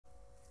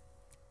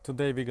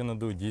Today we're gonna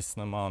do a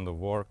decent amount of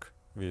work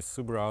with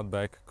Subaru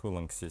Outback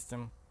cooling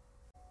system.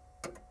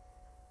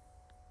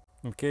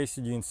 In case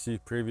you didn't see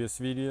previous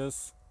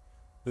videos,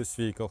 this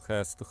vehicle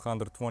has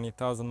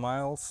 220,000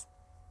 miles.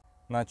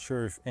 Not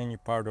sure if any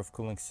part of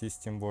cooling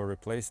system were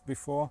replaced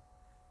before,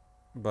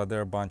 but there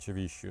are a bunch of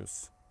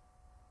issues.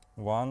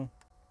 One,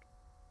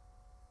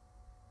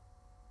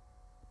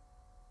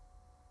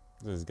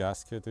 this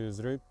gasket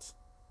is ripped.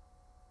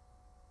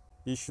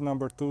 Issue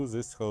number two,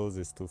 this hose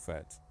is too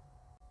fat.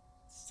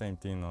 Same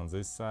thing on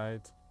this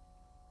side.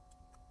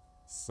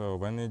 So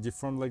when it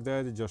deformed like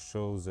that, it just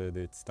shows that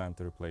it's time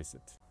to replace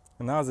it.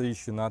 Another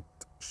issue not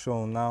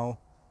shown now,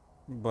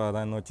 but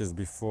I noticed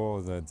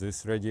before, that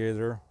this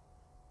radiator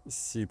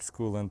seeps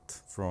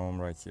coolant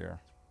from right here.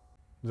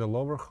 The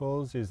lower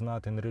hose is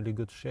not in really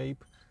good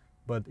shape,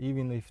 but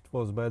even if it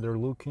was better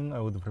looking, I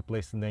would have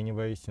replaced it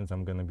anyway, since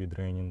I'm gonna be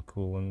draining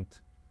coolant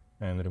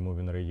and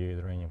removing the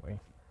radiator anyway.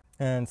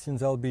 And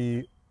since I'll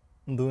be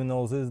doing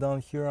all this down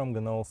here, I'm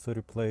gonna also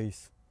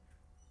replace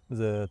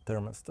the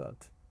thermostat.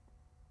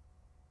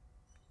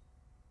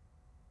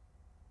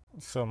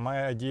 So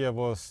my idea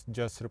was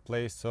just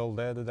replace all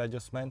that I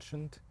just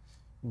mentioned,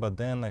 but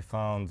then I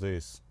found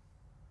this.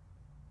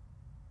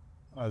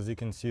 As you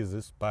can see,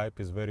 this pipe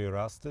is very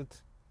rusted.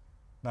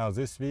 Now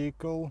this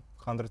vehicle,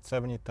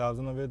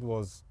 170,000 of it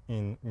was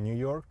in New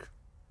York,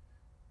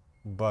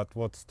 but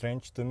what's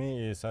strange to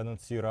me is I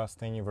don't see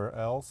rust anywhere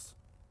else,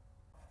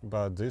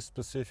 but this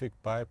specific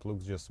pipe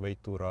looks just way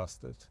too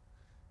rusted.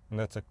 And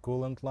that's a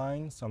coolant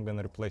line, so I'm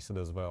gonna replace it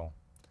as well.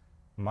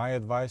 My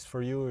advice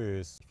for you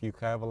is, if you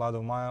have a lot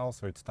of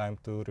miles or it's time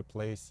to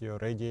replace your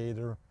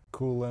radiator,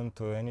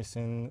 coolant, or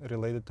anything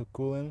related to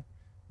cooling,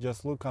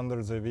 just look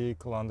under the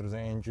vehicle, under the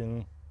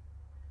engine,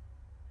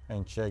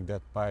 and check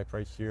that pipe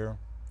right here.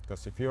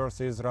 Because if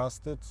yours is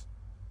rusted,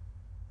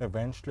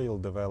 eventually you'll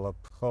develop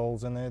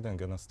holes in it and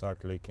gonna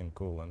start leaking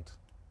coolant.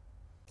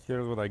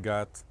 Here's what I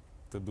got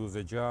to do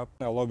the job.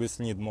 I'll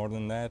obviously need more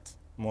than that,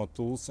 more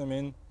tools I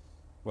mean,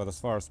 but as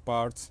far as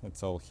parts,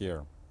 it's all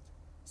here.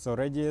 So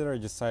radiator, I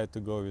decided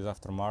to go with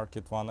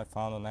aftermarket one I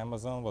found on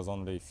Amazon, was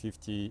only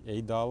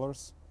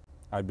 $58.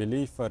 I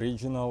believe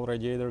original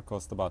radiator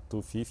cost about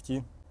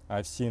 $250.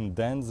 I've seen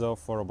Denso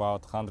for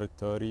about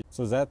 $130,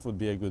 so that would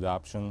be a good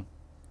option.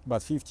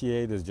 But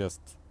 $58 is just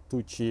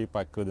too cheap,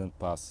 I couldn't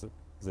pass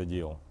the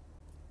deal.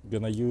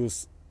 Gonna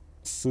use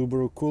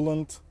Subaru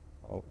coolant.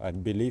 I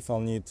believe I'll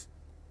need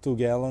 2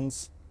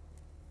 gallons.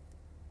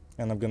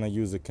 And I'm gonna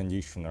use a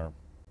conditioner.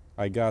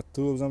 I got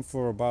 2 of them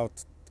for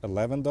about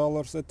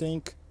 $11, I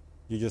think.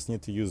 You just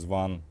need to use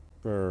one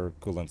per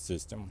coolant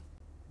system.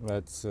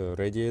 That's a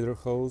radiator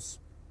hose.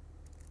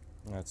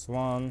 That's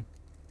one.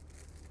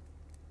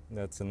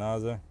 That's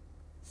another.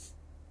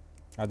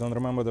 I don't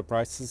remember the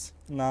prices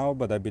now,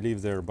 but I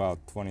believe they're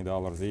about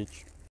 $20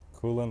 each.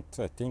 Coolant,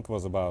 I think,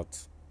 was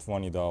about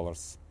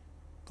 $20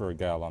 per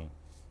gallon.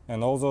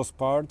 And all those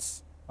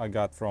parts I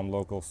got from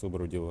local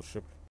Subaru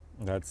dealership.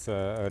 That's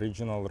a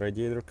original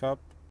radiator cup.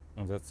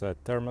 And that's a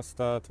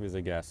thermostat with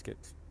a gasket.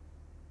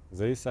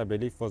 This, I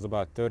believe, was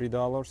about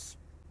 $30.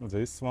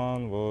 This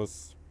one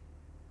was,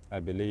 I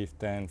believe,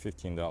 $10,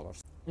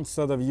 $15.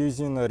 Instead of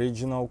using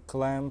original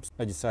clamps,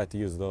 I decided to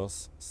use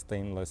those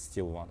stainless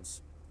steel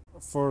ones.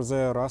 For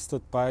the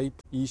rusted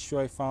pipe issue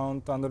I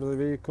found under the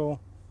vehicle,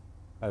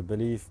 I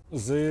believe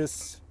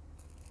this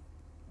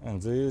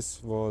and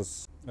this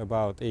was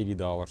about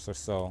 $80 or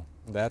so.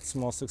 That's the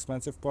most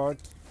expensive part,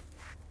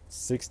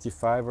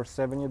 $65 or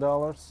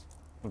 $70.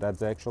 That's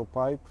the actual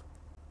pipe.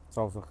 It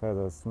also had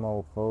a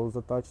small hose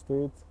attached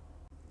to it.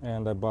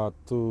 And I bought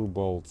 2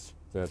 bolts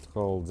that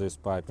hold this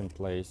pipe in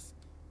place.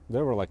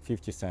 They were like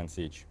 50 cents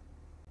each.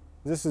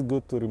 This is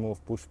good to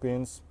remove push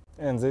pins,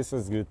 and this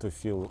is good to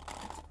fill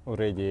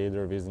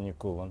radiator with new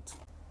coolant.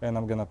 And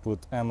I'm gonna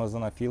put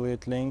Amazon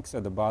affiliate links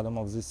at the bottom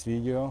of this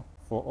video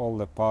for all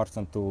the parts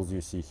and tools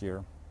you see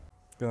here.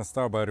 Gonna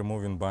start by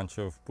removing a bunch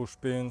of push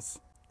pins,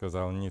 because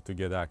I'll need to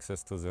get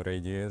access to the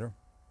radiator.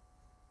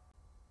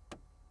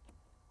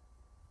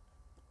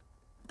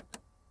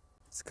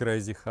 It's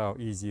crazy how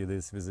easy it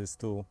is with this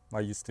tool. I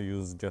used to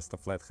use just a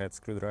flathead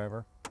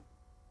screwdriver.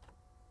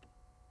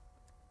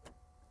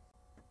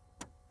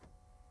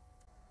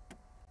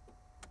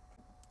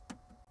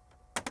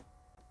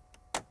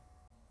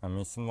 I'm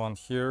missing one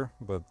here,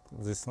 but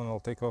this one I'll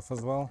take off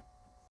as well.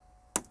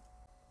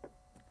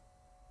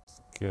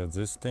 Get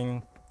this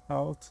thing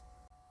out.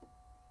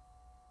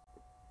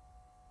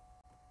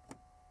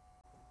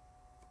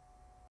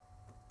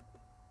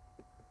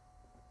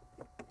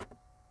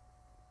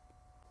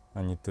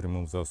 I need to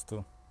remove those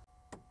two.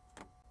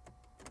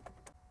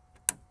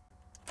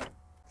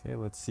 Okay,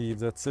 let's see if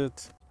that's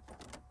it.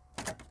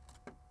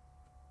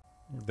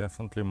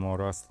 Definitely more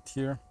rusted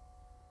here.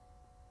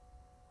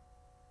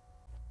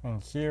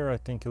 And here I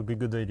think it'll be a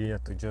good idea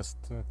to just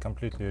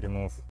completely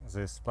remove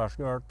this splash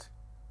guard.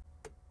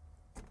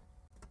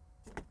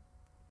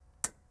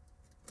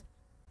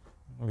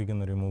 We're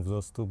gonna remove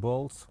those 2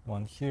 bolts,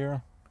 one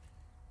here,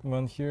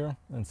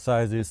 and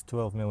size is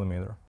 12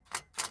 millimeter.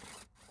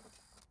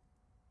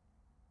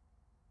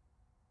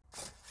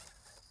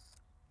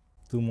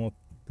 two more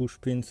push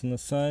pins on the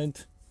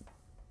side.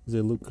 They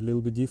look a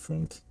little bit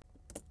different.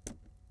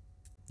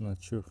 Not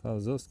sure how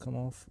those come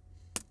off.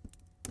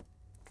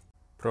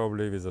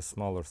 Probably with a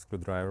smaller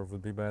screwdriver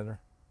would be better.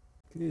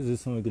 Okay,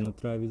 this one we're gonna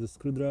try with a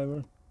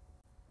screwdriver.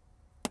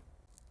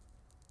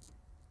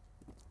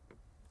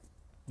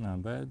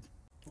 Not bad.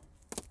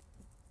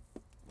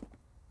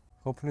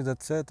 Hopefully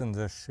that's it and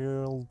the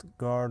shield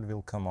guard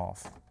will come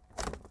off.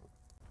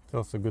 It's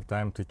also a good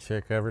time to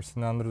check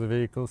everything under the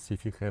vehicle, see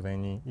if you have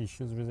any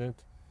issues with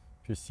it.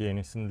 If you see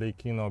anything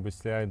leaking,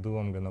 obviously I do,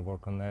 I'm gonna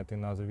work on that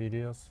in other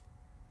videos.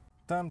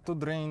 Time to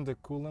drain the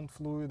coolant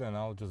fluid, and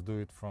I'll just do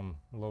it from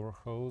lower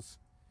hose.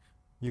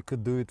 You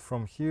could do it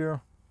from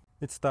here.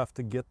 It's tough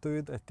to get to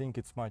it. I think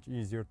it's much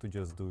easier to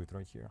just do it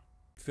right here.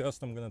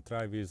 First I'm gonna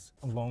try with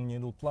long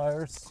needle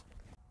pliers.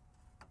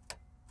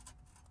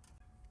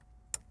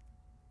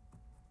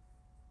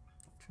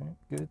 Okay,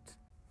 good.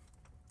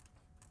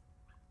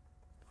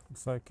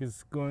 Looks like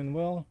it's going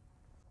well.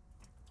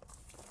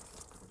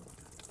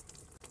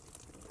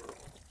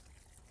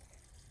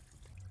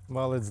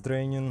 While it's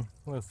draining,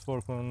 let's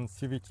work on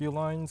CVT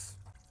lines.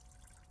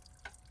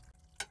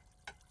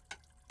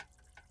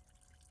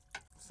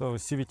 So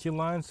CVT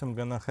lines, I'm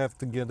gonna have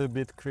to get a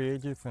bit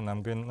creative, and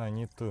I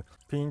need to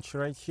pinch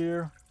right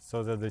here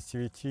so that the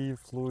CVT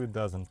fluid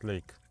doesn't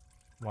leak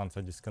once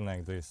I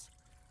disconnect this.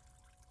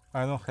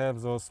 I don't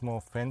have those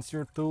more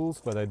fancier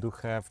tools, but I do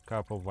have a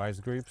couple of vice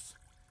grips,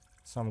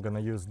 so I'm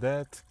gonna use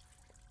that.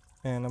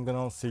 And I'm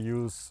gonna also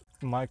use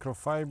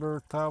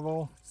microfiber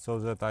towel so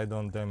that I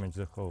don't damage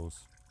the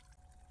hose.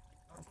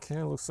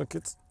 Okay, looks like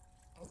it's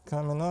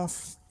coming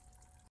off.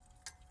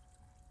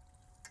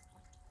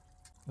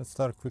 Let's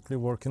start quickly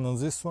working on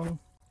this one.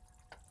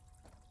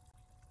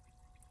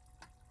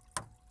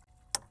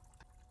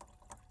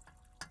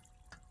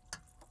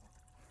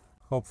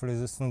 Hopefully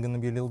this one's gonna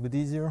be a little bit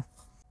easier.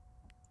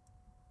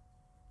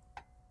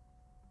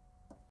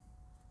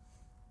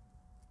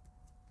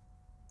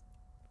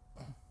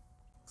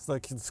 Looks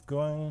like it's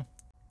going.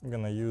 I'm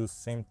gonna use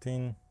same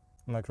thing,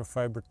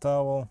 microfiber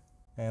towel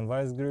and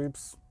vice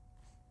grips.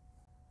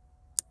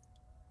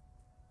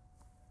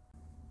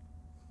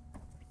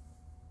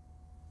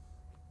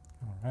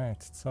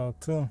 Alright, it's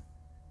out too.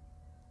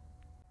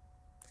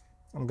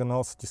 I'm gonna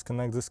also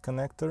disconnect this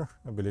connector.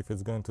 I believe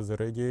it's going to the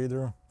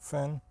radiator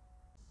fan.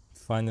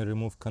 Finally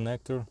remove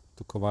connector.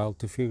 Took a while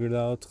to figure it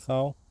out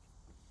how.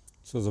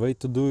 So the way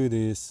to do it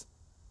is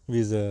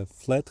with a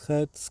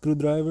flathead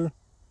screwdriver.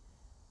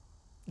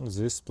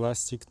 This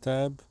plastic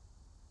tab.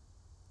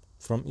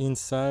 From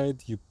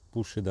inside you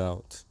push it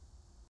out.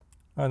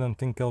 I don't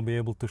think I'll be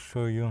able to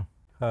show you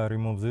how I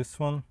remove this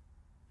one.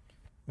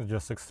 It's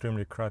just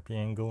extremely crappy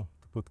angle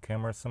to put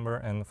camera somewhere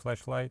and a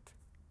flashlight.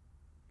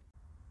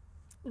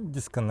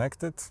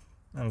 Disconnect it,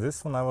 and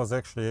this one I was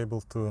actually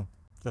able to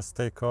just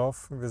take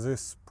off with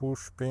this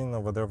push pin or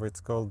whatever it's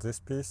called, this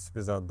piece,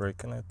 without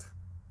breaking it.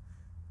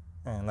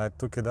 And I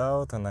took it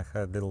out and I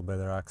had little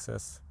better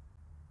access.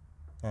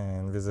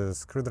 And with a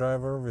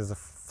screwdriver, with a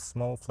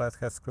small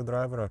flathead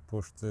screwdriver, I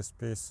pushed this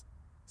piece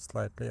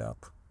slightly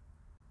up.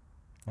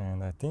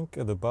 And I think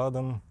at the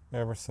bottom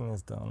everything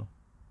is done.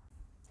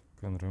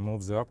 Can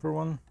remove the upper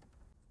one.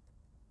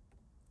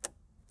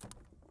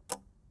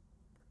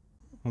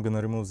 I'm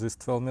gonna remove this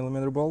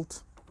 12mm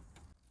bolt.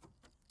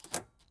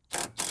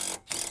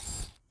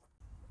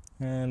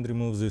 And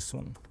remove this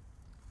one.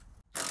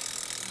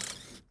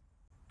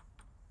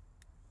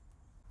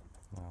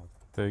 Now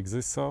take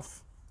this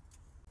off.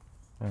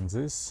 And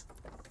this.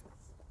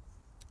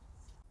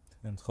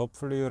 And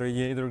hopefully your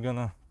radiator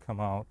gonna come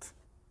out.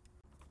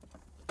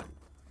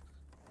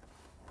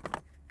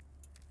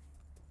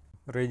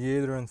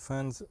 Radiator and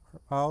fans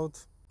are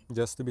out.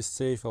 Just to be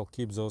safe, I'll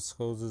keep those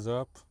hoses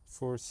up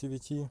for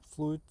CVT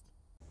fluid.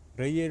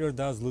 Radiator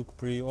does look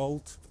pretty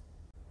old.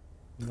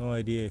 No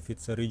idea if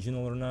it's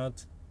original or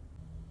not.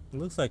 It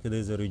looks like it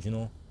is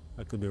original.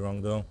 I could be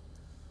wrong though.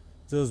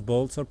 Those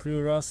bolts are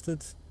pretty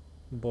rusted.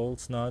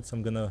 Bolts, nuts.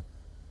 I'm gonna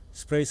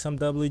spray some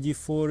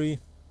WD-40.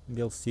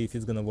 We'll see if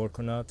it's gonna work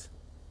or not.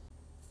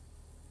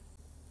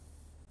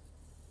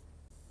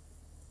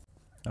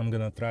 I'm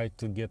gonna try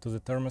to get to the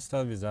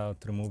thermostat without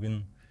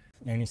removing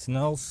anything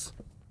else.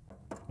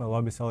 Well,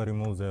 obviously I'll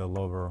remove the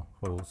lower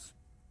hose.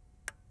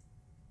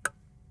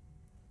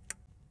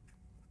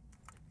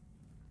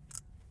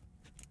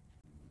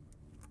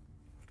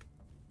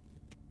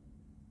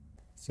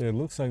 So it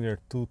looks like there are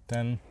two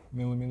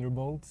 10mm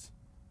bolts.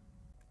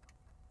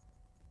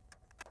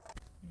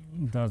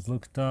 It does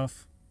look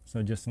tough,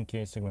 so just in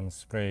case I'm gonna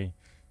spray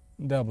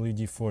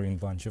WD-40 in a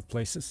bunch of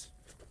places.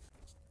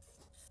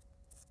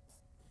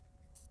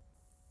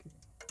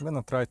 I'm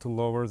gonna try to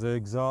lower the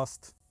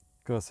exhaust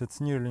because it's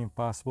nearly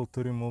impossible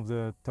to remove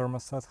the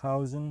thermostat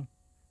housing.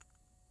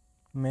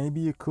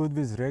 Maybe you could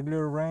with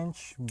regular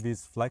wrench with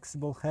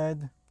flexible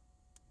head,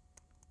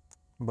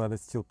 but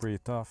it's still pretty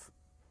tough.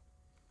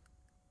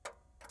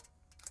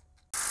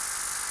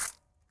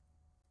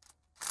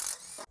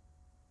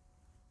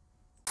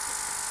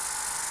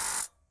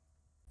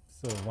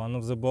 So one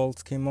of the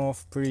bolts came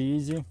off pretty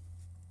easy.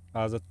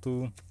 Other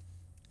two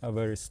are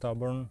very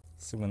stubborn,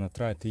 so I'm gonna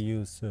try to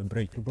use a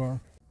breaker bar.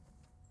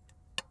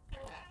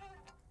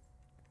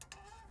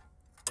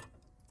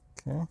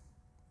 Okay,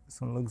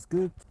 this one looks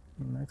good.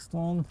 Next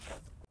one.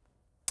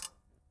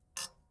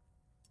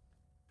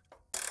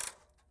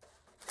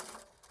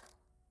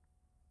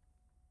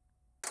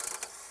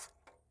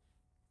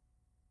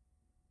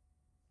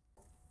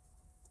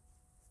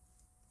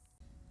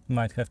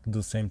 Might have to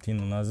do same thing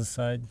on the other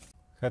side.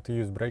 Had to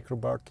use breaker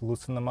bar to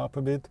loosen them up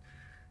a bit.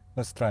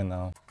 Let's try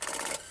now.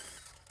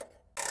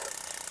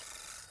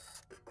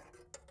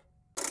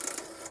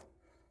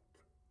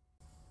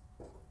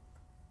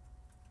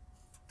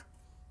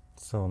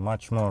 So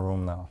much more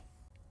room now.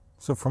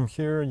 So from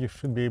here you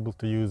should be able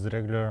to use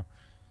regular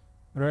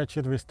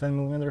ratchet with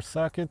 10mm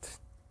socket.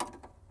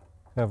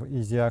 Have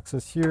easy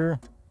access here,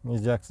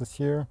 easy access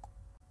here.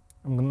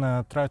 I'm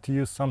gonna try to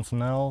use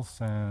something else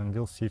and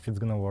we'll see if it's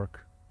gonna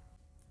work.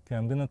 Okay,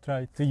 I'm gonna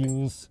try to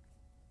use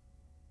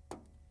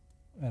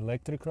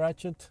electric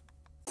ratchet.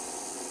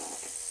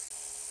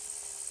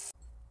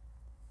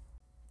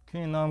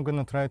 Okay, now I'm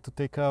gonna try to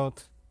take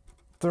out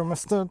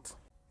thermostat.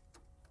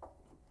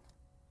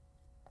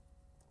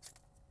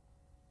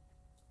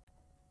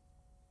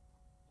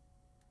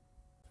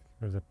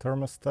 There's a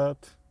thermostat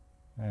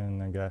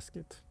and a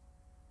gasket.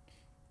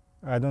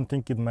 I don't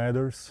think it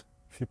matters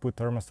if you put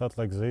thermostat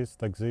like this,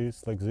 like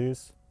this, like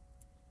this.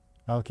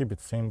 I'll keep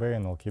it same way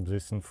and I'll keep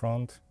this in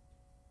front,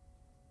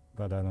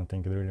 but I don't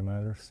think it really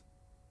matters.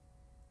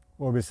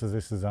 Obviously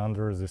this is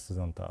under, this is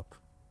on top.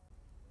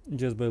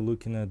 Just by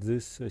looking at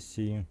this, I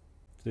see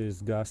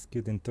this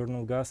gasket,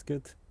 internal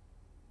gasket,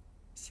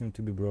 seemed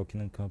to be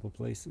broken in a couple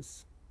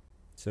places.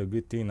 So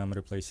good thing I'm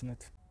replacing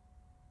it.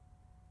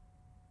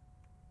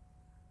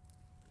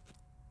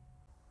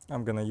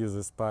 I'm gonna use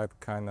this pipe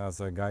kind of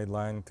as a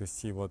guideline to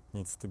see what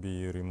needs to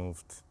be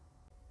removed.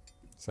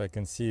 So I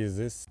can see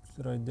this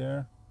right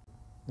there.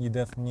 You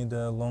definitely need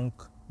a long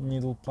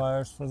needle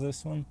pliers for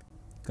this one.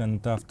 Kind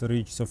of tough to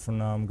reach, so for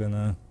now I'm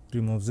gonna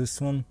remove this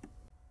one.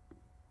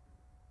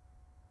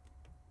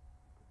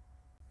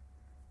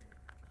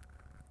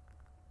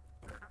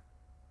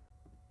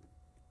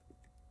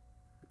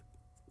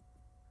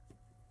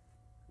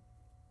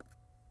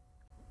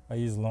 I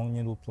use long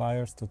needle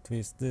pliers to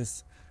twist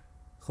this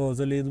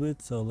hose a little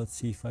bit, so let's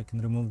see if I can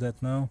remove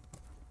that now.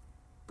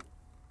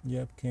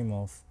 Yep, came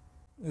off.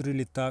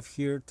 Really tough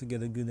here to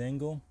get a good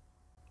angle,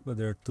 but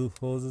there are two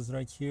hoses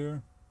right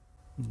here.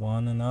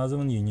 One and another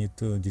one, you need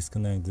to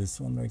disconnect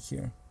this one right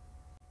here.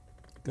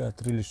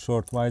 Got really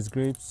short vice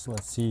grips,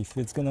 let's see if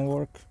it's gonna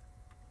work.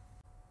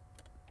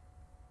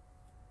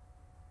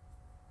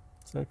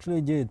 It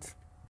actually did.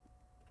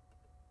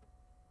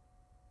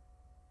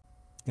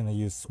 Gonna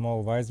use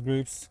small vice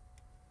grips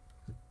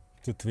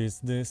to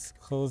twist this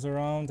hose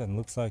around, and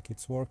looks like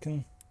it's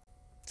working.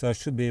 So I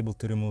should be able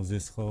to remove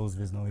this hose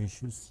with no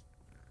issues.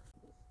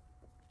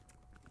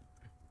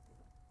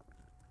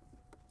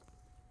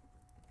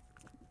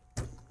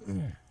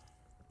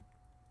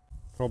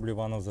 Probably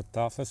one of the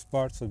toughest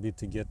parts would be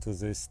to get to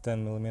this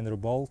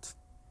 10mm bolt.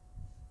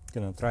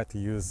 Gonna try to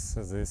use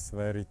this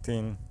very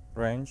thin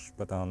wrench,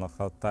 but I don't know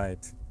how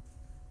tight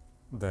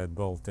that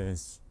bolt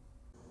is.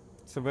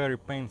 It's a very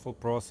painful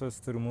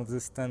process to remove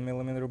this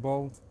 10mm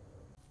bolt.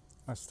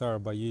 I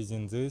start by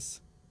using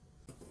this,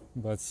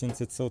 but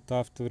since it's so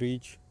tough to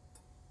reach,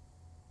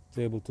 it's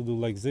able to do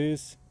like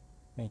this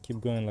and keep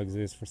going like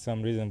this. For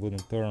some reason it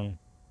wouldn't turn.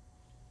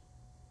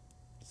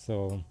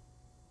 So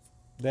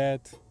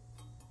that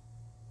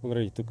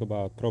already took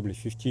about probably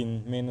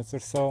 15 minutes or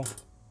so.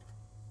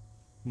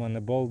 When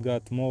the bolt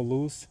got more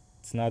loose,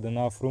 it's not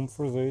enough room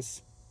for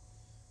this.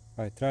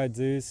 I tried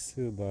this,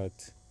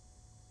 but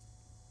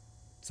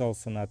it's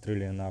also not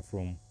really enough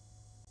room.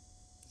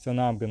 So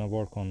now I'm gonna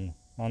work on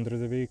under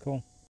the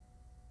vehicle.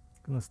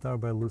 Gonna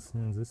start by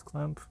loosening this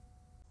clamp.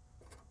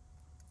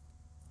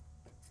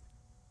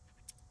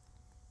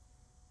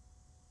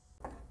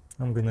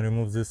 I'm gonna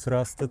remove this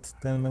rusted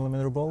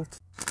 10mm bolt.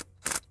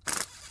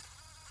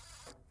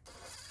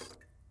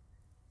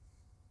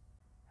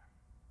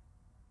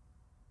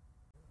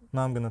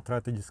 Now I'm gonna try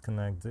to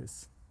disconnect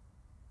this.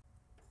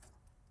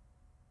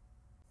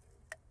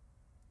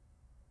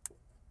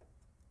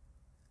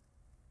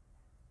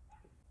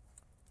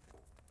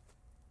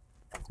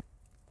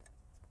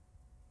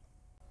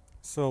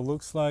 So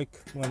looks like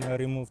when I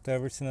removed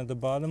everything at the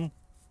bottom,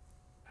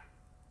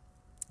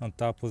 on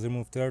top was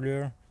removed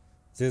earlier,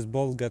 this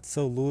bolt got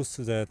so loose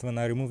that when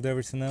I removed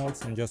everything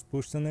else and just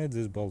pushed on it,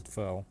 this bolt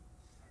fell.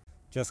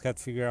 Just had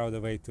to figure out a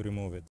way to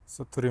remove it.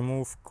 So to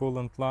remove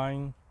coolant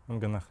line, I'm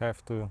gonna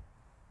have to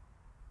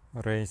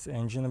raise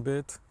engine a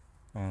bit,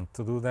 and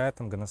to do that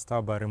I'm gonna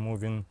start by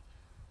removing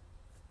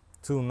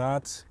two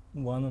nuts,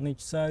 one on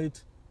each side,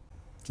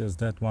 just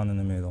that one in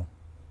the middle.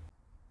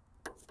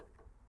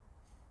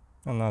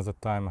 Another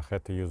time I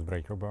had to use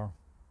breaker bar.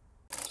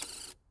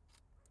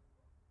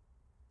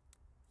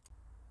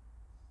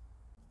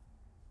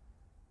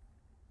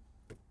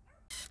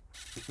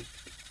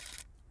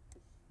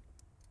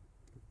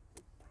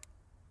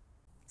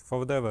 For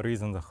whatever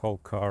reason the whole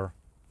car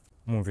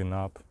moving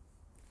up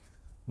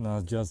Now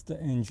just the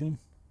engine,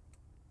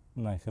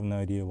 and I have no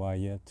idea why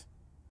yet.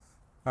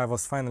 I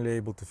was finally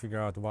able to figure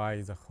out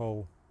why the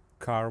whole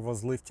car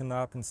was lifting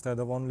up instead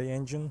of only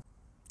engine.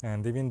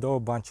 And even though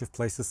a bunch of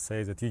places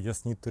say that you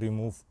just need to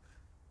remove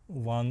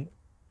one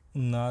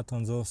nut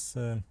on those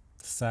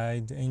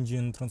side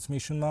engine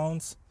transmission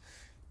mounts,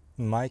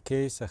 in my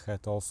case I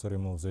had to also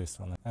remove this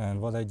one. And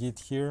what I did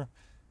here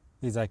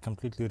is I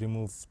completely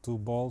removed 2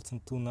 bolts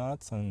and 2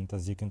 nuts, and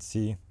as you can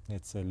see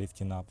it's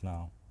lifting up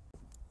now.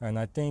 And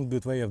I think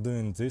good way of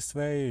doing it this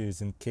way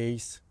is in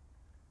case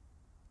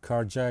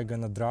car jack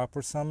gonna drop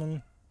or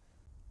something,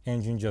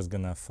 engine just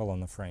gonna fall on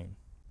the frame.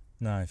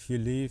 Now if you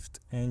lift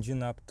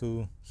engine up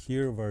to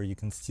here where you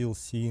can still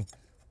see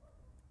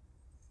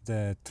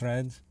the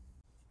thread,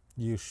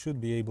 you should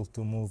be able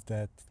to move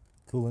that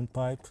coolant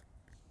pipe.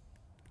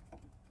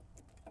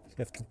 You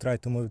have to try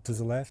to move it to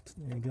the left.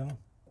 There you go.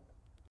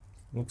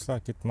 Looks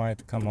like it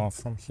might come off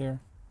from here.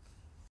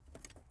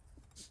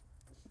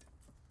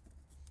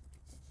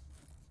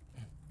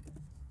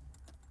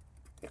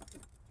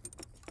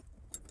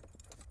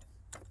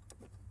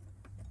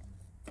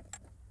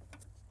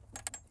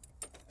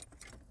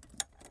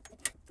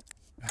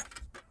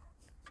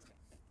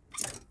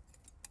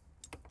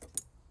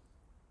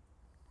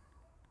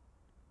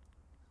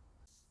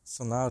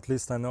 So now at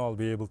least I know I'll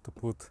be able to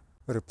put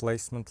a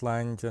replacement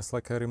line just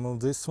like I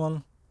removed this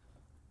one,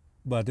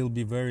 but it'll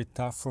be very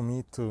tough for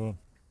me to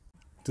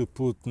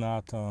put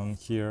nut on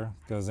here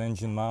because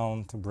engine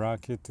mount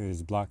bracket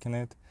is blocking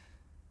it.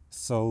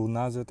 So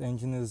now that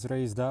engine is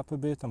raised up a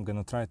bit, I'm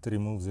gonna try to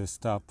remove this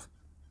top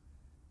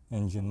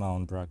engine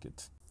mount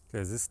bracket.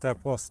 Okay, this step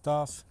was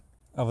tough.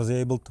 I was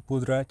able to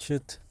put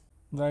ratchet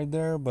right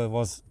there, but it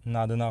was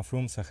not enough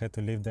room, so I had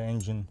to lift the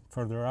engine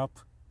further up,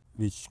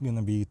 which is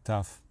gonna be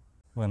tough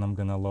when I'm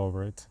gonna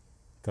lower it,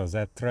 because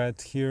that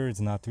thread here is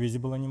not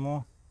visible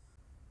anymore.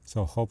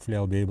 So hopefully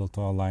I'll be able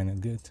to align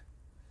it good.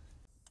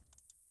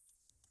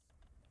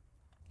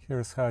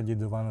 Here's how I did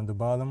the one at the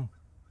bottom,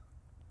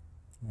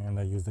 and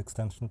I used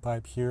extension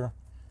pipe here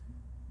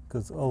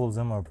because all of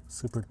them are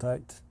super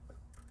tight.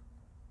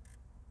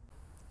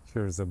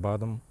 Here's the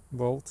bottom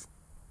bolt.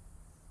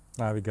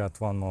 Now we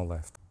got one more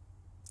left.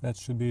 That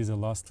should be the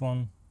last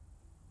one.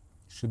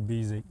 Should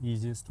be the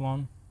easiest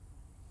one.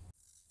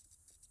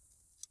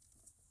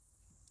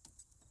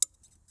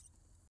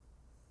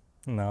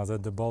 Now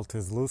that the bolt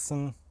is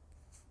loosened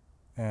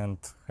and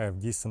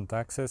have decent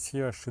access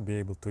here, I should be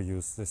able to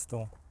use this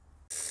tool.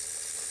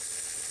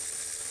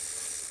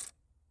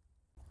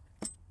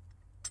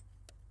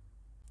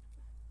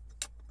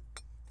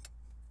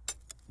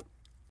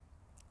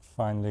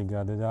 Finally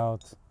got it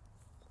out.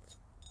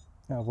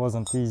 It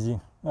wasn't easy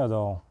at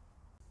all.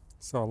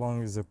 So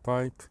along with the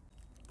pipe,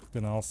 I'm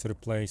gonna also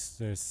replace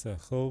this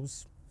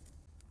hose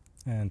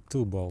and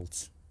 2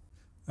 bolts.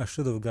 I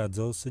should have got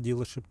those at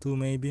dealership too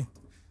maybe,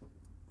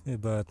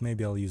 but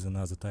maybe I'll use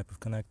another type of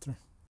connector.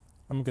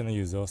 I'm gonna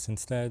use those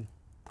instead.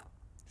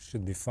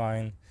 Should be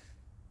fine.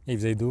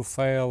 If they do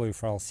fail,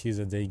 if I'll see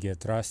that they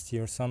get rusty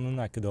or something,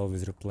 I could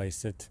always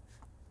replace it.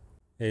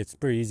 It's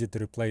pretty easy to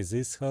replace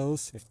this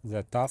hose.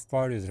 The tough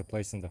part is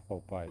replacing the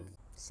whole pipe.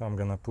 So I'm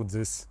gonna put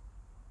this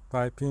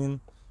pipe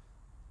in.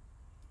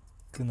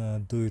 Gonna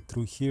do it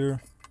through here.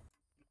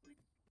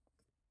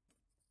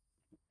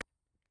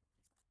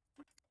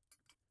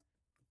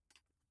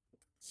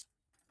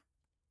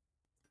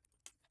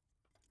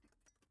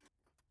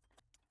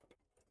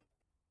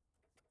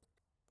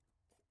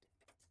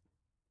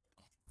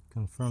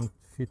 Confirm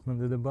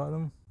fitment at the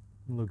bottom.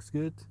 Looks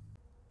good.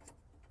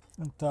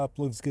 And top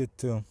looks good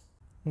too.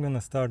 I'm gonna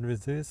start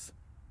with this.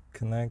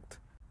 Connect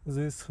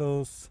this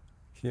hose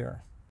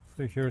here.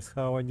 So here's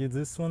how I did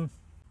this one.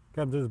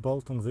 Got this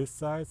bolt on this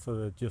side so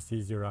that just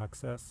easier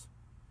access.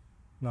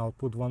 Now I'll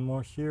put one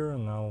more here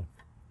and I'll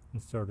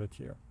insert it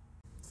here.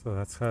 So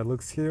that's how it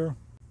looks here.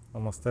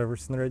 Almost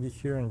everything ready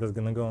here. I'm just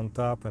gonna go on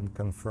top and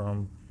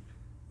confirm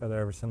that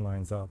everything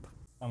lines up.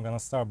 I'm gonna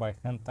start by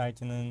hand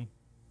tightening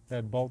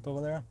that bolt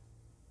over there.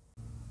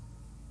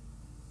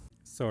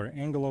 Sorry,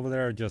 angle over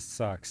there just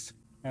sucks,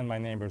 and my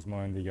neighbor's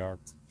mowing the yard.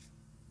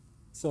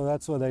 So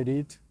that's what I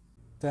did.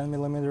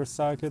 10mm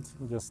socket,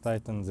 just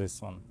tighten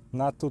this one.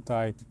 Not too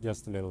tight,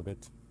 just a little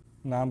bit.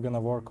 Now I'm gonna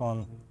work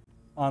on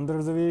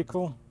under the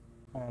vehicle,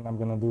 and I'm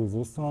gonna do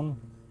this one.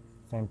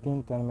 Same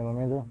pin,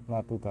 10mm,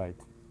 not too tight.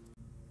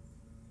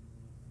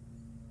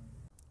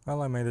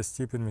 Well, I made a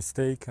stupid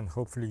mistake, and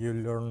hopefully you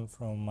learn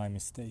from my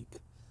mistake.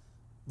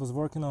 I was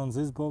working on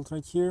this bolt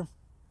right here,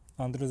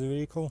 under the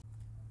vehicle,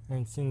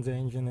 and since the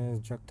engine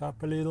is jacked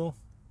up a little,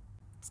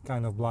 it's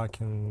kind of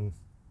blocking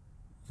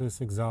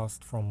this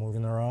exhaust from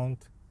moving around.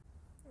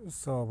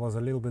 So it was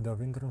a little bit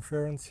of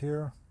interference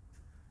here,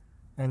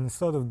 and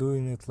instead of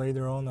doing it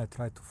later on, I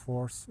tried to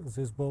force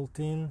this bolt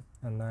in,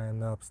 and I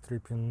ended up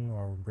stripping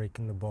or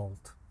breaking the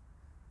bolt.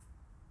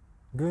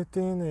 Good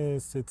thing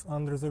is it's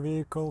under the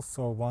vehicle,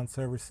 so once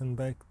everything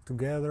back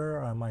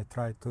together, I might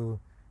try to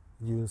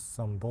use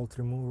some bolt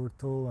remover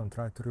tool and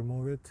try to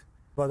remove it.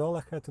 But all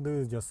I had to do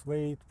is just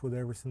wait, put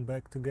everything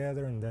back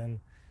together, and then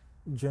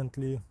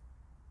gently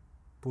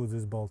put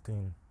this bolt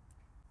in.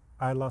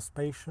 I lost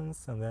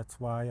patience, and that's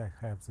why I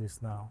have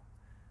this now.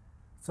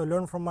 So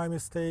learn from my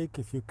mistake.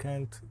 If you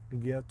can't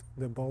get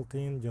the bolt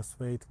in, just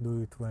wait,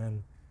 do it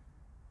when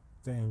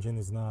the engine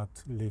is not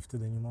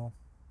lifted anymore.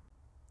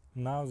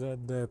 Now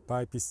that the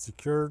pipe is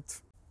secured,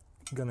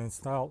 I'm gonna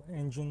install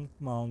engine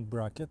mount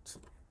bracket.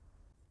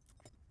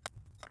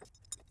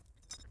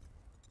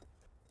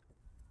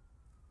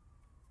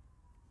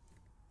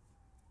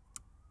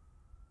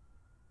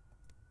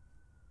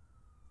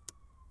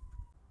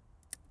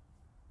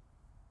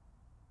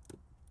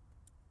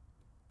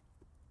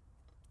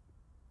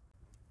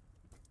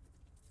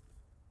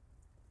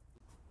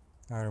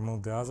 I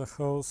remove the other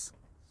hose.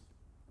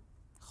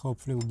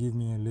 Hopefully it will give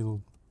me a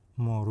little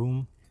more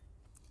room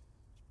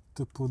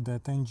to put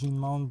that engine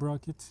mount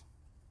bracket.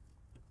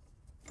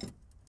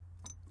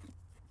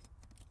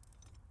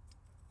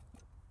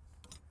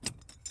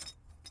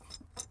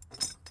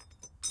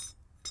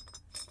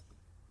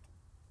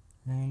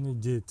 And it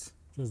did,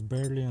 just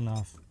barely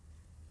enough.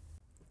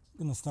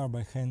 I'm gonna start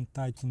by hand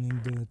tightening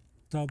the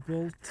top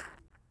bolt.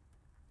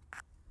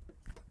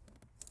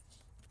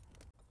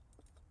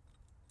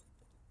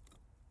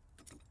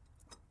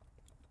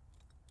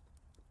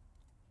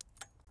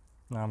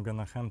 Now I'm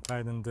gonna hand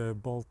tighten the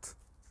bolt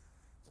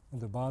at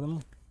the bottom.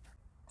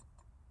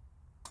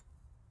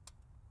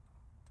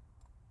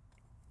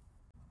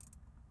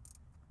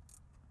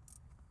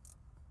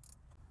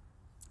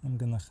 I'm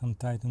gonna hand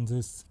tighten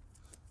this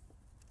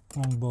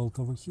long bolt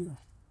over here.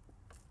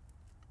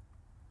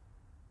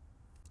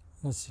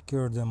 Let's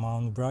secure the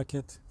mount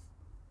bracket.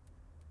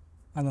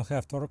 I don't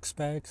have torque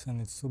specs and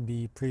it should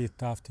be pretty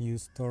tough to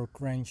use torque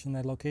wrench in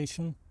that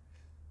location.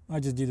 I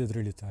just did it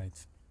really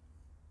tight.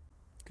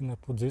 Gonna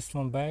put this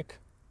one back.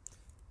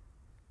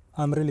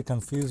 I'm really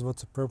confused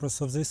what's the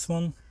purpose of this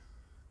one.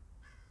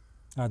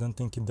 I don't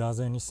think it does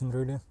anything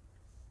really.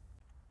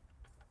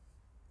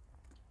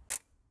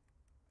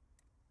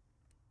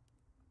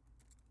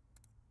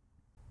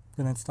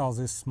 Gonna install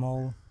this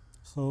small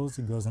hose.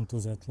 It goes into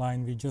that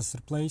line we just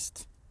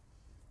replaced.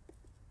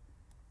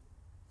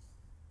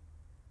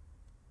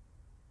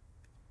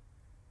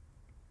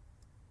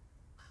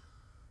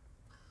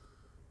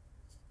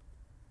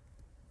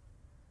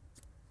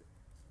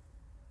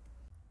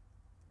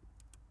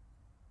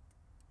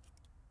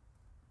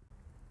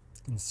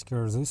 Can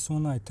secure this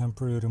one. I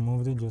temporarily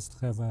removed it just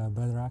to have a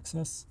better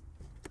access.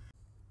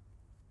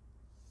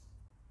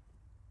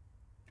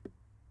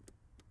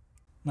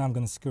 Now I'm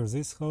gonna secure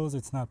this hose.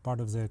 It's not part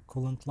of the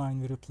coolant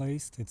line we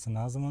replaced, it's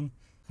another one.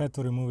 Had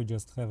to remove it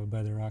just to have a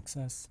better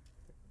access.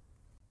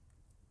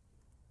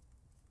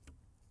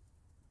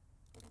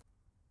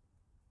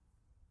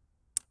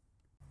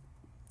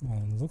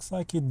 And looks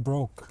like it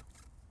broke.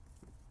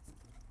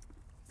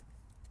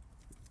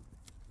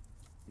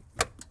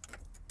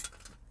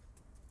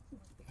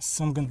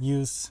 So I'm gonna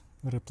use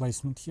a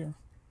replacement here.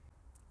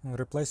 A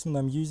replacement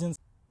I'm using.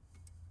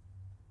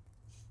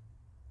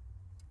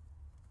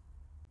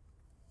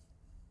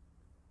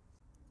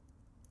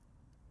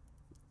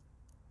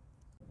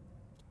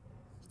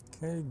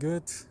 Okay,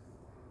 good.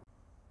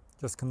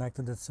 Just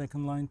connected that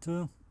second line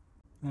too.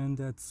 And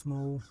that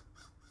small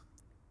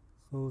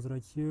hose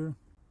right here.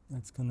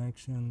 That's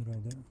connection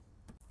right there.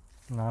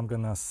 Now I'm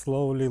gonna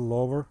slowly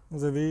lower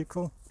the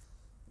vehicle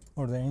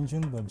or the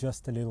engine, but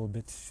just a little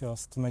bit,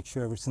 just to make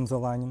sure everything's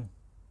aligning.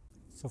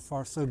 So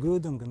far so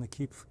good. I'm gonna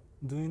keep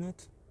doing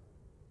it.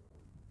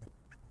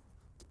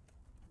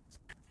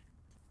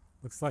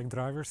 Looks like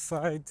driver's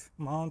side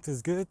mount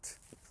is good.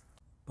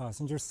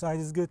 Passenger side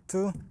is good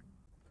too.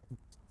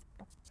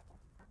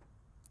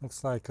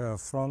 Looks like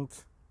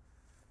front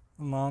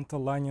mount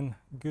aligning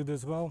good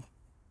as well.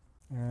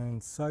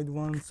 And side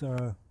ones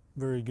are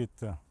very good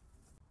too.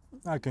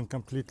 I can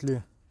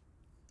completely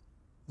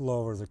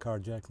lower the car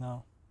jack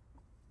now.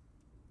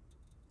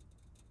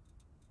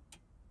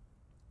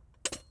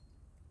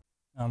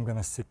 I'm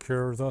gonna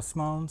secure those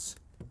mounts.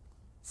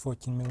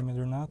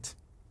 14mm nut.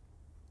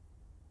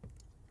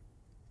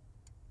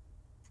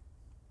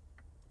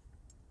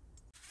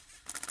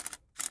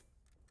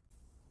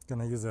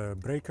 Gonna use a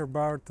breaker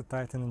bar to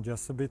tighten it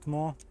just a bit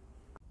more.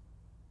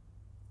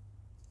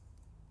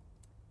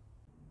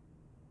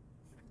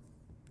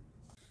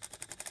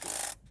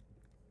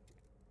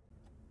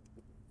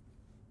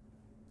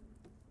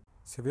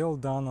 So we're all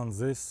done on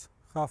this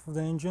half of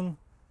the engine.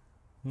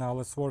 Now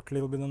let's work a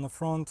little bit on the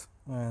front,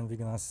 and we're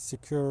gonna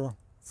secure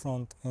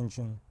front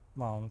engine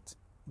mount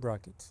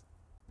bracket.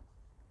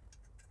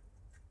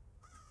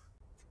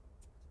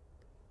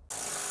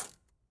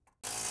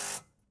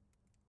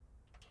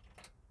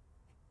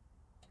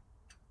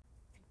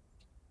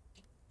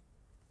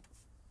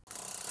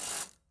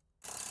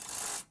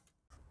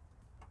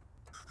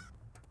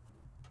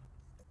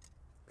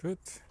 Good.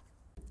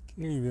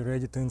 Okay, we're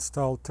ready to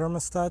install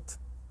thermostat.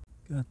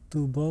 Got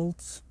 2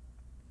 bolts.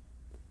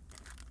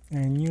 A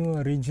new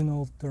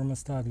original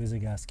thermostat with a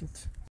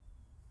gasket.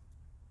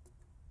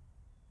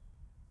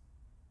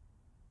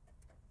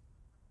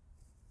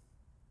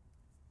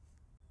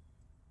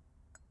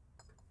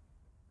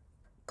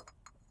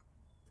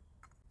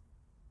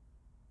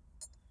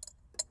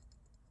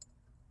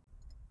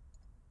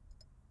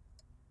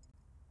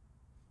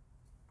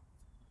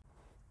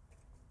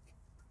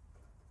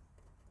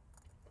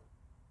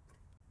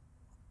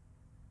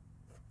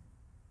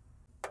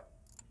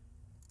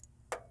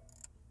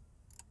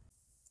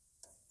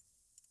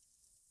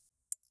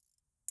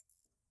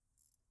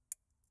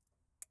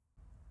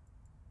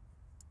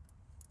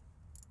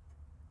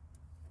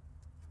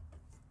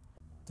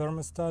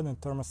 thermostat and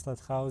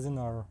thermostat housing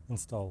are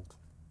installed.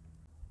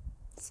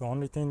 So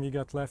only thing we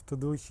got left to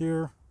do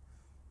here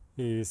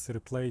is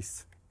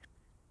replace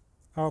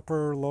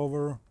upper,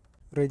 lower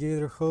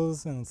radiator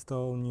hose and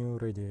install new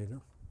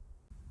radiator.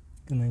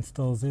 Gonna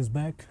install this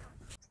back.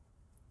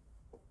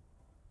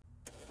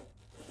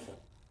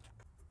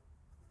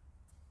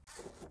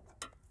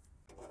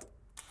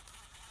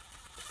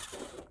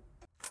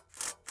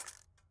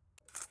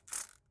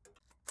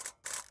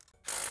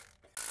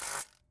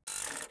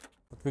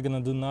 What we're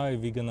gonna do now is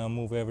we're gonna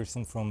move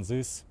everything from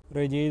this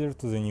radiator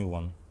to the new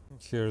one.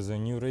 Here's a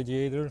new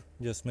radiator.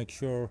 Just make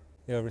sure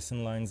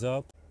everything lines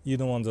up. You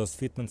don't want those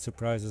fitment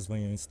surprises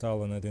when you're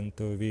installing it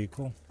into a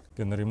vehicle.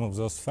 Gonna remove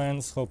those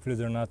fans. Hopefully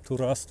they're not too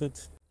rusted.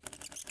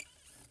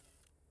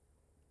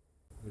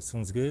 This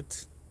one's good.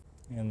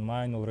 And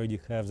mine already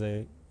have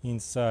the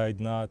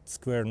inside nut,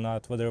 square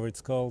nut, whatever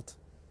it's called,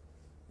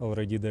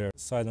 already there.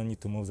 So I don't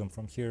need to move them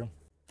from here.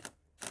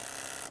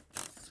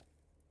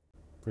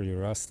 Pretty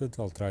rusted.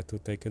 I'll try to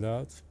take it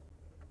out.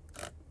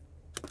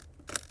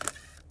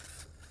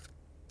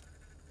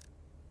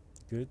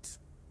 Good.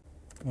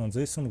 On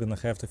this I'm gonna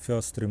have to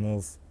first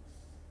remove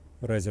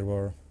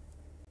reservoir.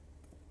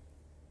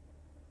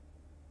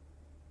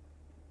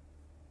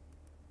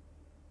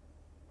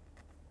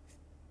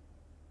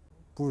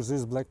 Push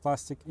this black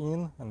plastic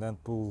in and then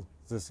pull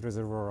this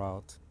reservoir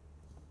out.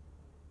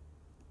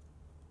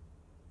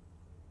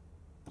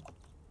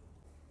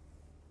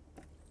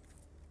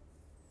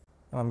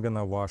 I'm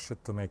gonna wash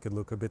it to make it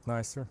look a bit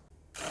nicer.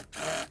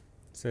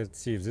 So let's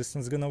see if this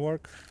one's gonna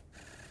work.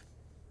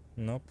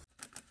 Nope.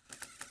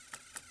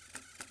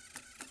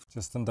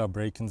 Just end up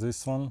breaking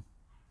this one.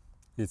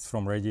 It's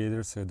from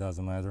radiator, so it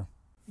doesn't matter.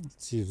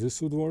 Let's see if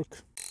this would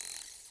work.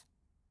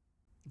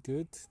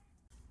 Good.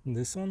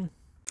 This one.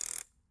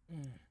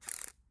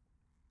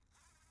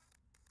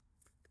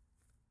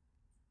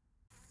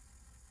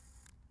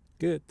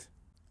 Good.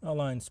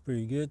 Align's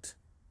pretty good.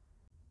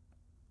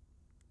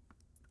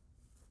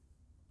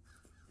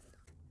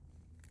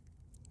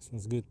 This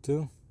one's good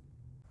too.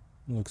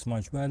 Looks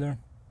much better.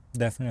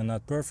 Definitely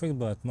not perfect,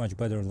 but much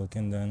better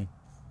looking than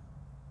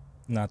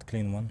not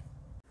clean one.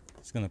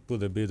 Just gonna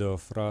put a bit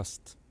of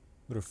rust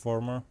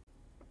reformer.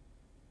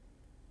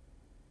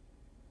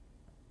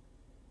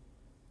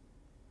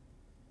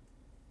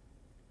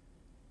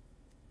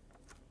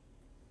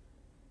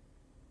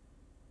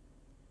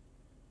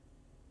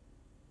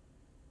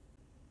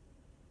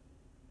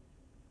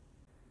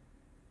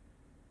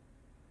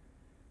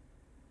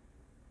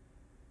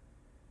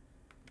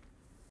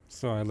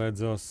 So I let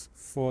those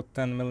 4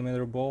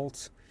 10mm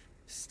bolts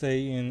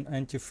stay in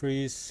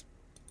antifreeze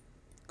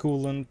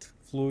coolant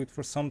fluid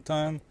for some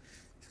time.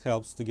 It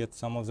helps to get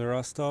some of the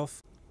rust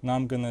off. Now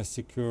I'm gonna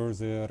secure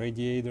the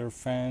radiator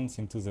fans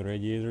into the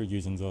radiator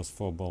using those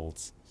 4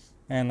 bolts.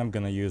 And I'm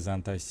gonna use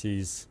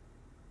anti-seize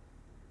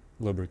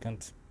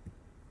lubricant.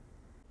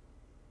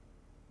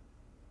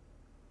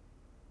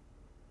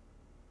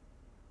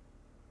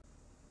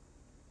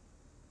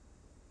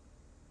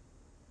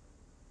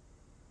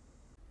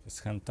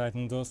 Just hand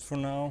tighten those for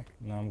now.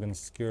 Now I'm gonna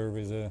secure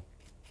with a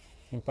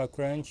impact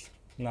wrench,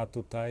 not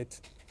too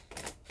tight.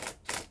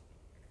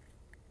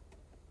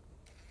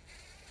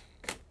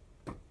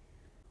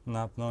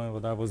 Not knowing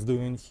what I was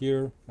doing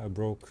here, I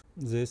broke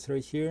this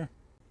right here.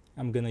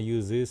 I'm gonna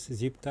use this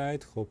zip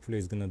tied, hopefully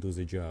it's gonna do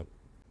the job.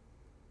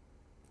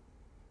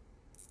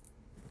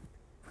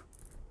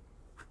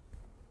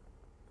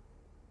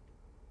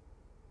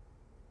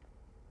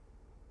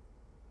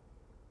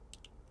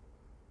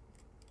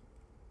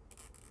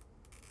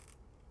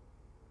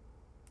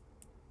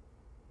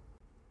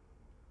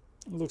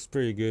 Looks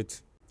pretty good.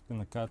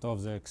 Gonna cut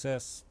off the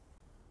excess.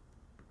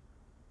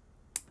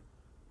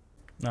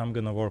 Now I'm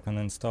gonna work on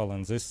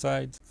installing this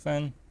side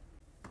fan.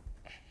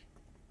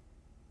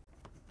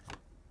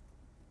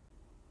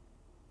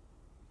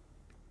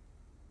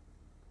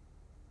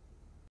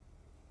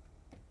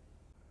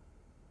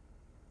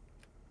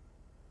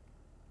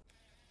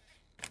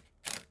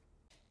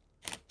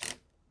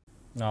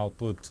 Now I'll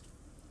put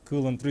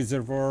coolant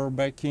reservoir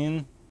back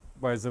in.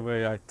 By the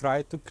way, I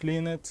tried to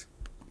clean it.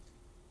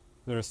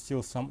 There's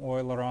still some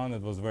oil around.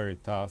 It was very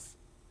tough.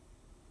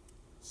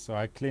 So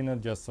I cleaned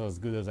it just as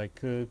good as I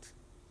could.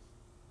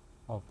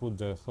 I'll put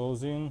the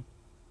hose in.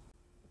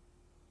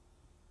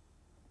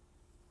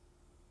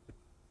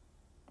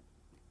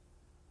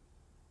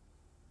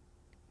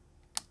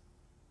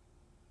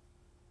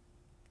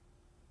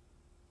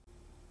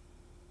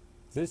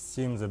 This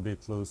seems a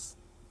bit loose.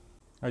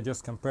 I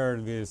just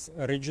compared with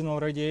original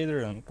radiator,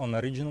 and on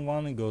original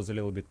one it goes a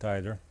little bit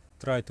tighter.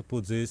 Try to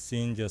put this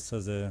in just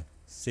as a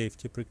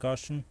safety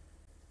precaution.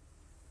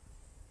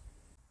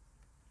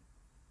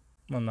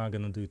 I'm not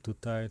gonna do it too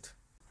tight.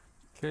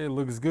 Okay,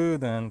 looks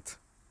good, and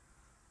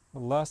the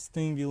last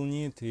thing we'll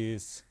need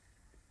is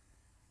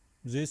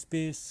this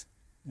piece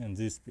and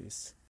this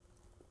piece.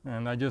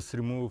 And I just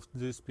removed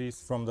this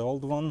piece from the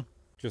old one,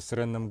 just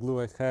random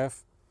glue I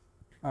have.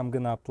 I'm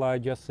gonna apply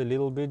just a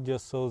little bit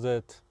just so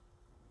that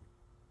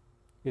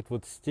it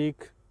would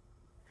stick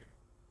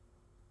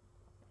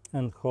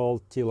and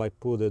hold till I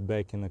put it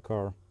back in the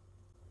car.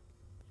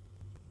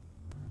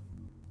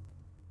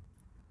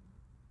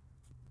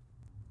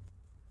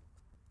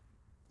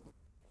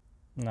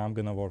 Now I'm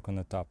gonna work on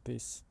the top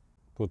piece.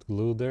 Put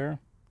glue there.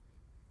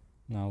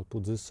 Now I'll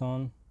put this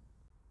on.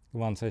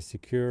 Once I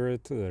secure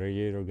it, the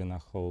radiator gonna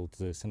hold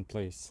this in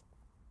place.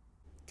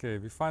 Okay,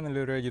 we're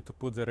finally ready to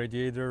put the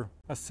radiator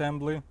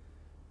assembly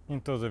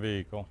into the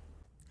vehicle.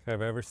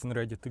 Have everything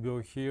ready to go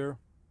here.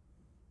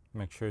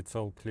 Make sure it's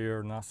all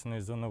clear, nothing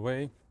is on the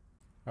way.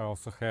 I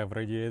also have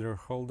radiator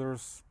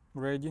holders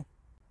ready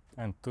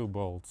and 2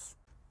 bolts.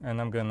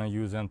 And I'm gonna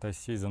use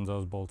anti-seize on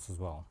those bolts as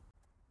well.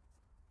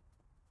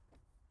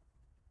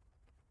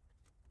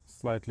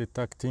 Slightly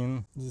tucked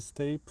in this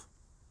tape.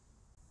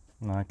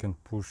 Now I can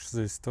push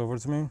this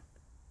towards me.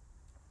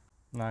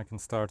 Now I can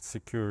start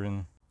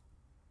securing.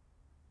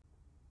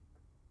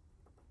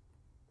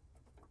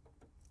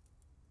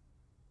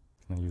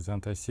 I'm gonna use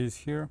anti-seize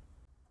here.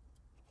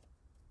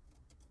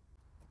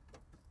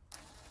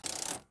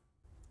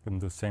 Can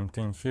do the same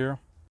thing here.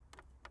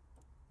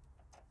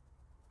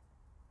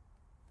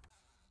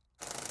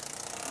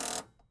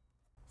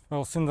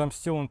 Well, since I'm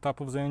still on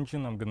top of the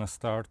engine, I'm gonna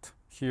start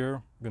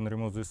here. I'm gonna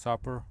remove this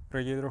upper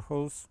radiator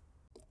hose.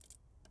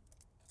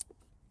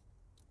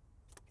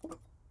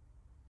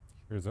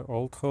 Here's the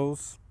old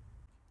hose.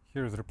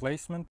 Here's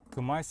replacement.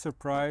 To my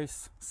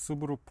surprise,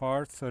 Subaru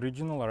parts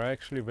original are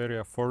actually very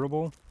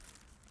affordable.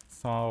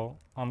 So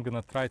I'm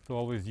gonna try to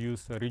always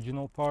use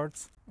original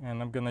parts,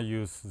 and I'm gonna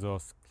use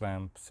those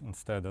clamps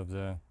instead of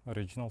the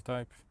original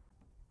type.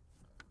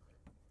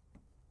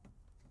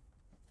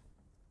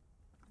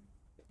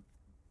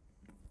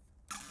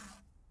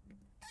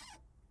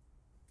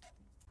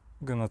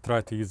 I'm gonna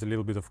try to use a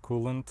little bit of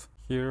coolant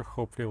here,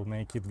 hopefully it'll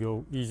make it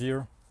go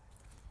easier.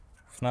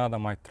 If not, I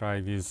might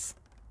try with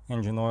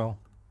engine oil.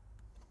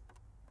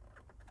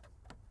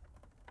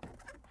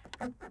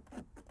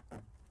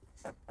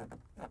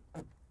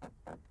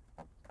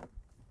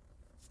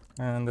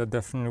 And that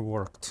definitely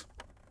worked.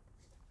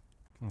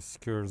 Can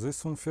secure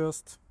this one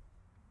first.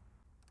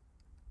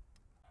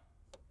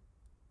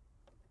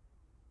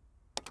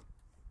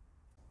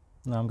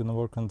 Now I'm gonna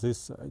work on this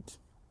side.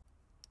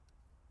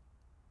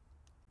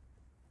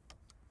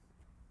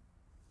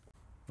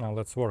 Now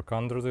let's work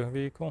under the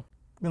vehicle.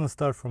 I'm gonna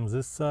start from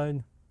this side.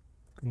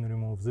 I'm gonna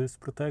remove this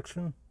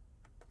protection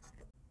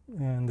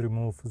and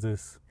remove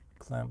this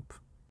clamp.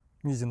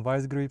 I'm using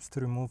vice grips to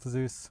remove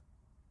this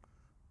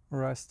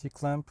rusty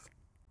clamp.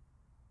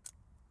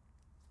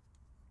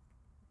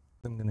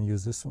 I'm gonna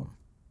use this one.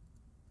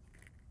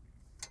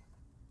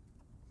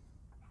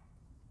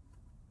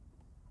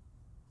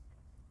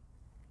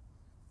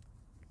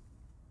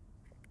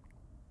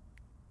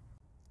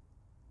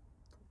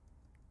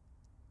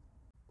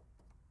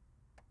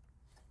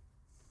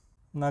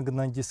 Not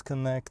gonna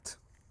disconnect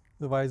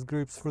the vice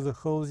grips for the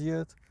hose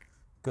yet,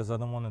 because I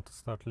don't want it to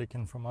start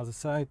leaking from other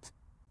side.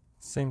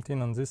 Same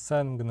thing on this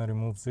side. I'm gonna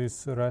remove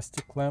this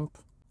rusty clamp.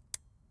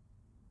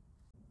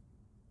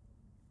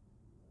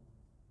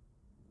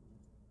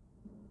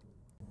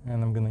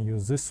 And I'm gonna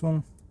use this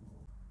one.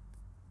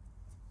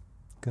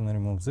 Gonna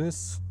remove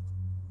this.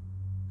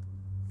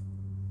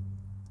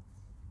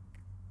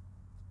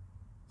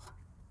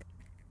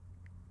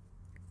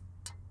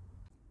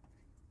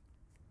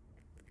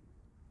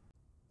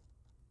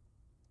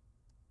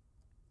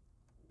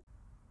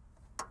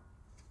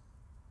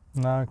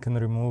 Now I can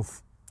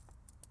remove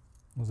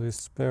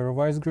this pair of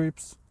vice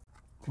grips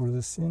for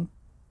the seam.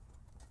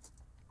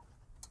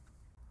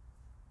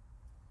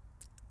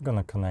 I'm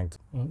gonna connect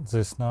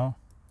this now.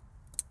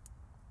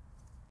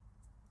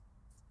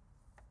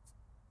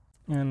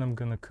 And I'm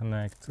gonna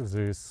connect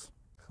this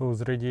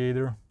hose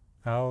radiator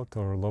out,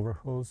 or lower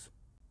hose.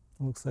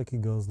 Looks like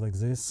it goes like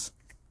this.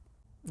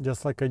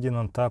 Just like I did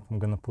on top, I'm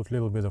gonna put a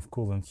little bit of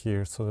coolant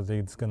here so that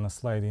it's gonna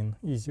slide in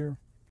easier.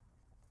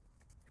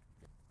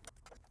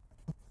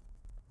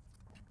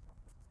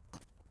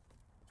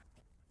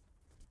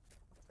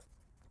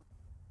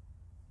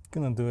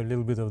 Gonna do a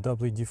little bit of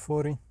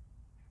WD-40.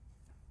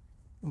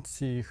 Let's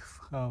see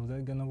how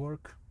that's gonna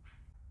work.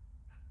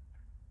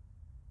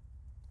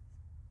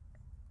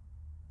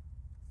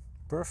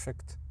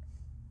 Perfect.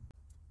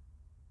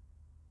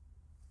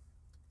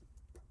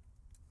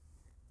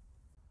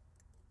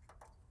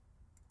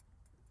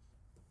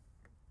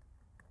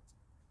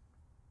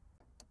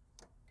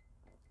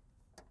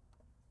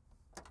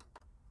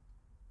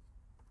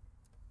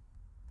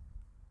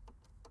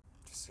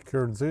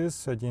 Secured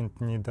this. I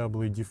didn't need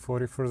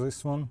WD-40 for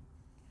this one,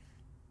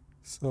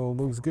 so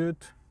looks good.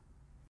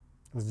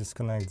 Let's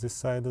disconnect this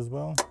side as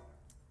well.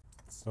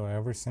 So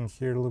everything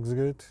here looks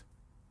good.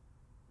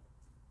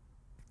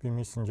 We're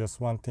missing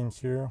just one thing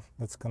here.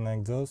 Let's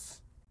connect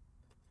those.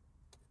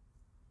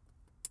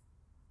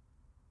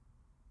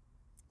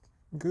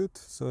 Good.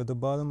 So at the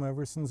bottom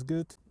everything's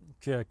good.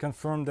 Okay, I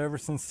confirmed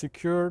everything's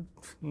secured.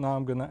 Now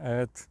I'm gonna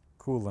add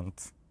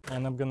coolant,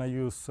 and I'm gonna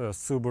use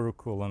Subaru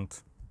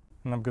coolant.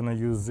 And I'm gonna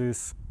use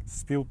this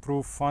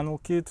spill-proof funnel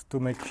kit to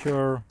make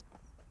sure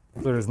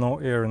there is no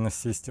air in the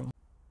system.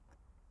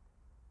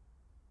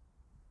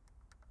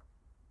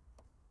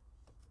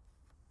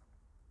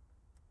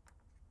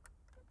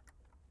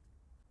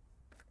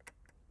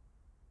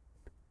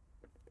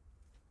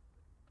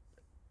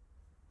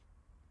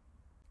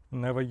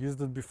 Never used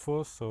it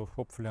before, so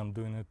hopefully I'm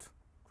doing it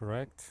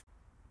correct.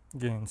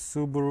 Again,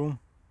 Subaru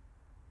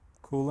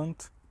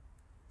coolant.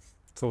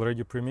 It's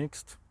already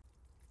premixed.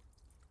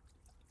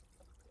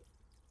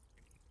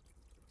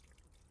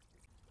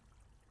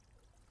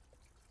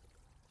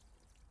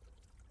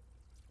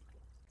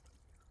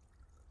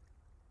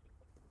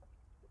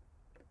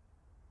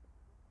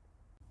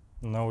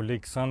 No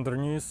leaks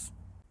underneath.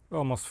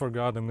 Almost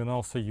forgot, I'm gonna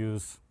also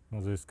use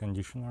this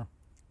conditioner.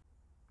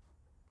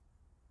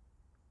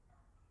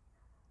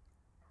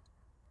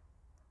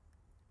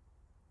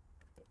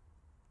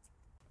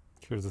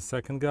 Here's the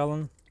second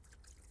gallon.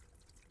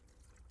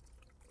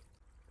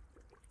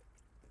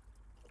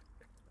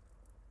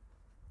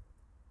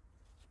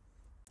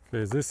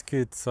 Okay, this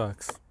kit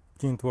sucks.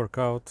 Didn't work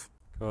out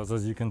because,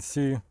 as you can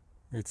see,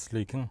 it's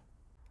leaking.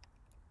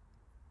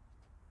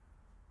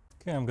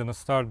 Okay, I'm gonna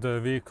start the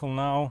vehicle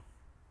now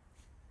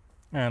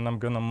and I'm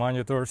gonna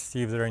monitor,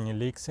 see if there are any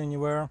leaks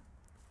anywhere,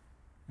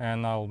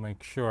 and I'll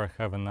make sure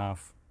I have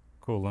enough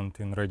coolant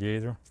in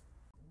radiator.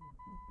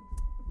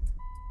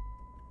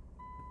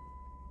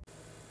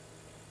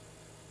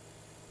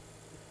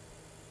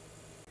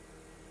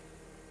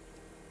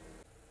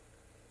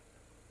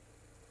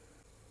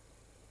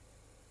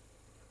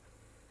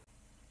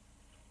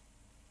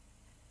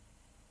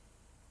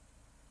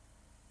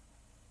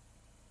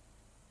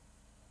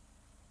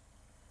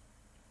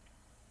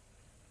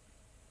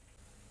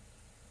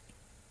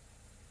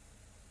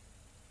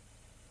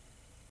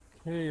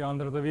 Okay,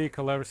 under the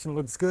vehicle everything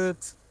looks good.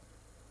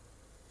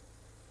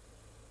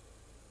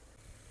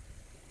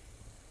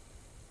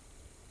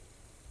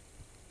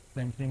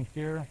 Same thing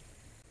here.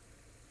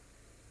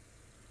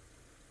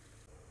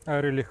 I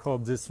really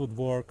hope this would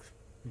work.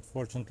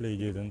 Unfortunately, it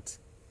didn't.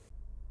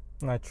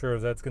 Not sure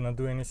if that's gonna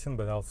do anything,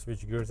 but I'll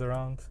switch gears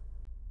around.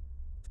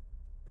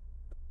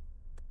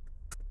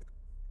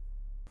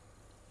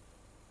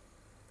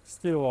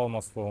 Still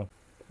almost full.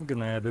 I'm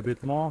gonna add a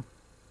bit more.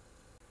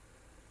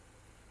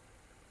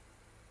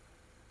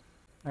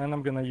 And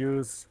I'm gonna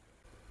use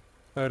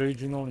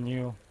original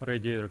new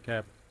radiator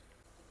cap.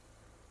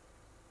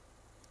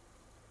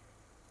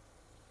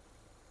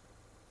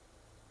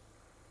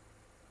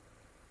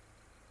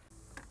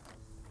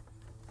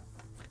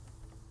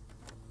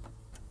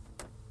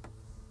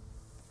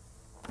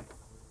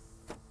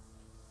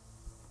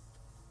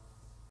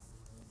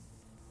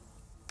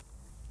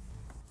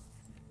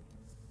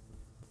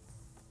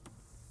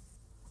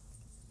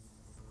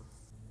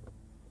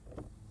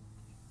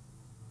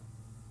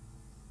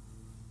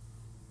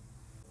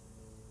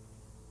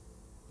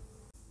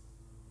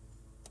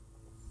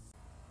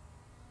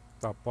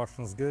 Top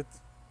portion's good.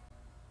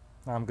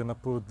 I'm gonna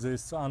put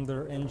this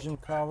under engine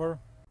cover.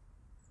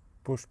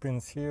 Push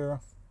pins here.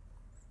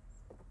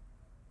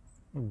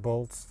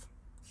 Bolts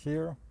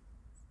here.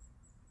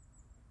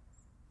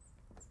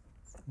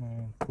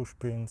 And push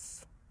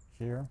pins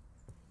here.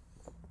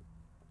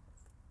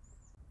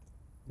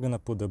 I'm gonna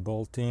put the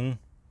bolt in.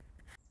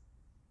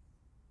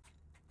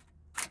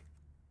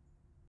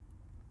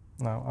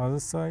 Now other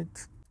side.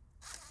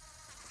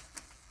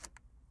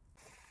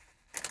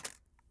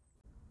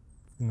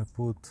 I'm gonna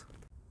put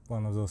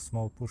one of those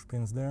small push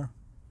pins there.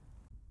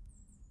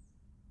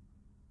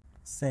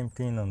 Same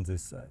thing on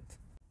this side.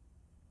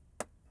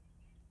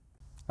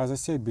 As I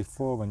said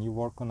before, when you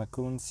work on a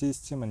coolant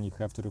system and you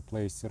have to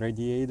replace a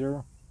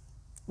radiator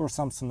or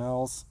something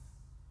else,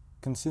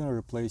 consider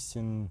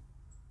replacing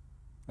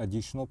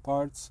additional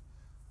parts.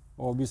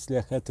 Obviously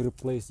I had to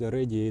replace the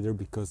radiator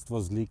because it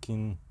was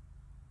leaking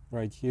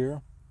right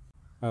here.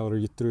 I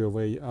already threw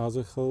away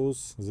other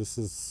hose. This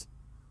is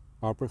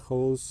upper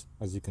hose.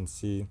 As you can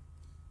see,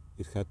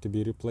 it had to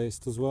be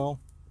replaced as well.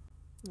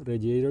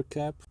 Radiator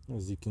cap,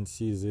 as you can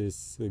see,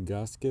 this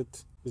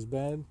gasket is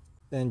bad.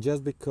 And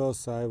just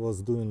because I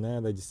was doing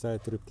that, I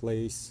decided to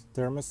replace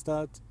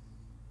thermostat,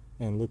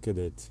 and look at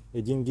it.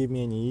 It didn't give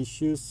me any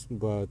issues,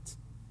 but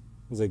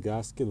the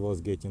gasket was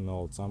getting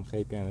old, so I'm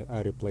happy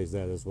I replaced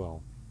that as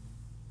well.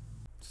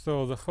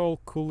 So the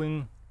whole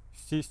cooling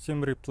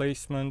system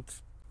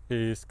replacement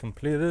is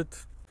completed.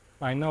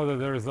 I know that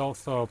there is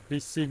also a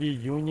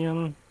PCV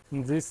union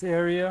in this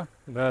area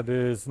that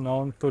is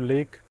known to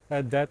leak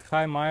at that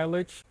high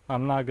mileage.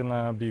 I'm not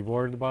gonna be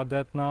worried about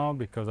that now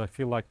because I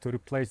feel like to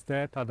replace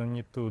that I don't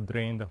need to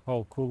drain the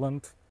whole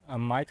coolant. I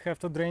might have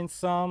to drain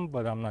some,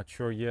 but I'm not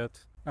sure yet.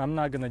 I'm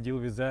not gonna deal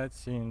with that,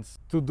 since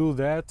to do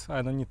that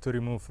I don't need to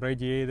remove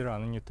radiator, I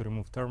don't need to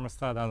remove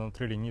thermostat, I don't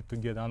really need to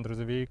get under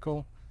the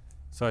vehicle.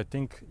 So I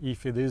think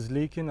if it is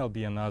leaking, it'll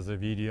be another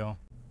video.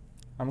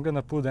 I'm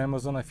gonna put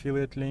Amazon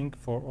affiliate link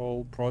for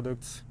all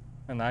products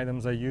and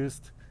items I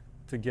used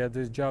to get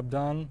this job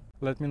done.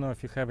 Let me know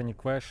if you have any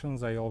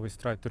questions. I always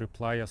try to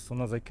reply as soon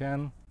as I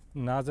can.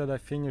 Now that I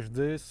finished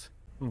this,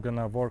 I'm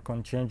gonna work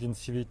on changing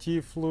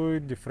CVT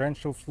fluid,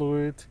 differential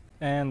fluid,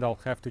 and I'll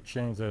have to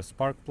change the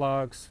spark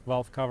plugs,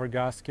 valve cover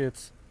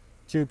gaskets,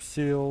 tube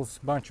seals,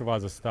 bunch of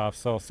other stuff.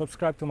 So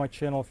subscribe to my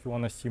channel if you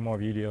want to see more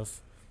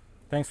videos.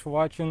 Thanks for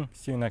watching.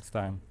 See you next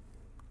time.